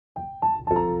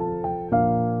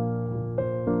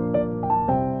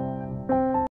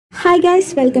Hi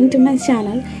guys, welcome to my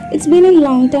channel. It's been a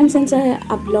long time since I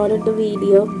uploaded the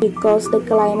video because the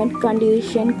climate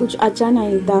condition kuch acha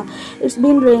nahi tha. It's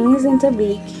been raining since a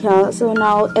week here, so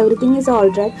now everything is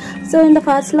alright. So in the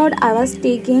first lot I was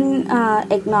taking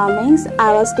economics.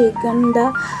 I was taking the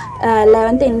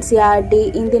 11th NCRT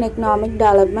Indian Economic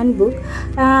Development book.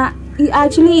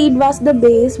 Actually it was the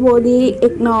base for the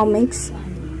economics.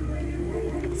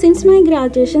 Since my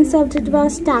graduation subject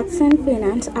was tax and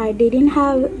finance, I didn't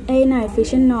have an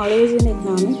efficient knowledge in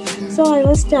economics, so I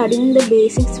was studying the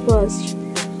basics first.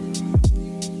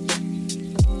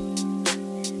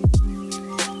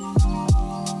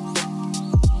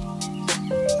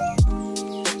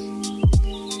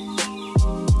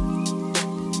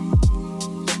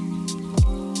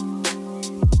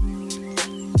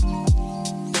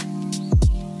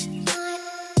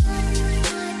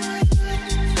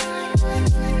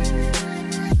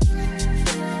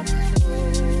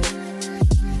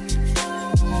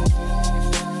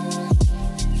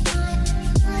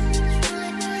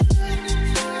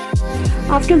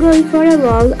 After going for a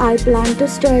while, I planned to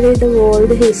study the world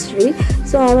history.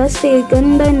 So I was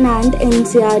taken the 9th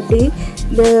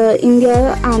NCRT, the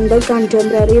India and the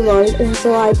contemporary world. And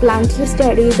so I plan to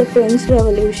study the French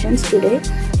revolutions today.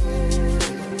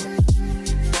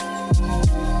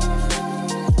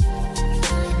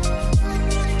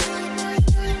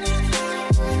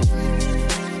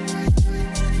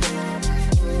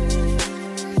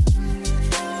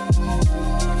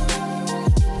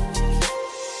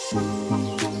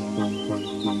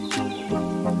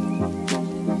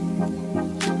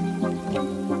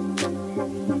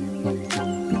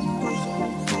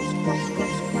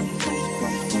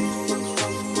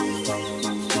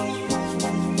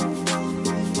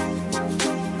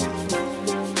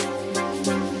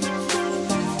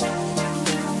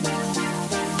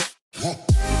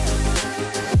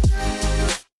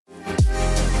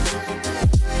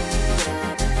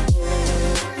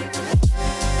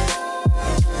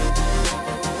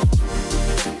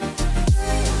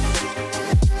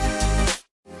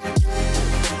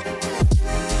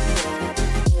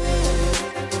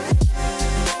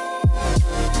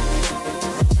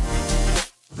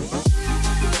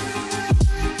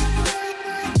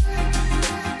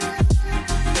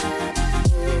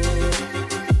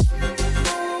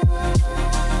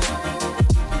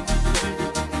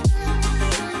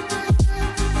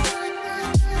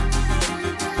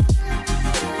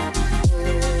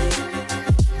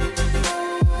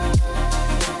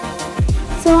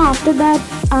 So after that,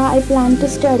 I plan to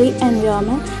study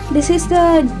environment. This is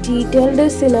the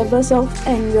detailed syllabus of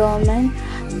environment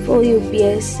for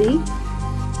UPSC.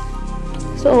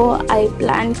 So I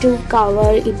plan to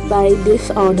cover it by this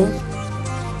order.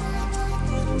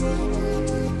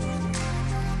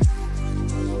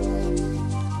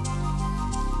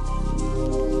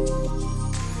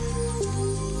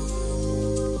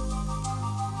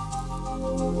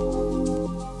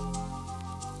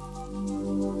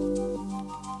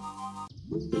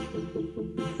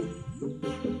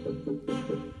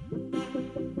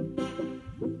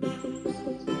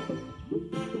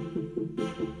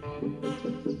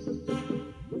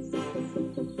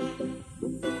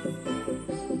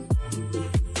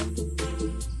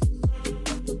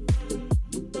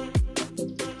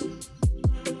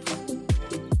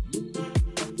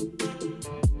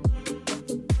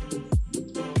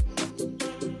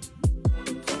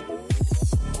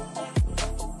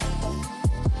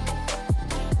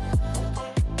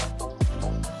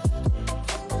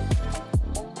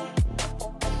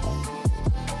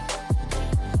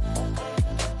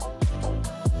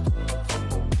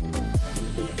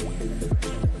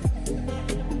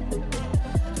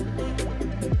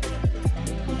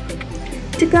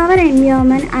 To cover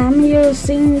environment, I am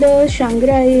using the Shankar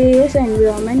IAS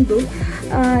environment book.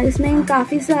 इसमें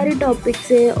काफ़ी सारे topics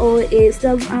है और ये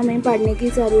सब हमें पढ़ने की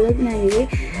ज़रूरत नहीं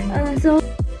है. So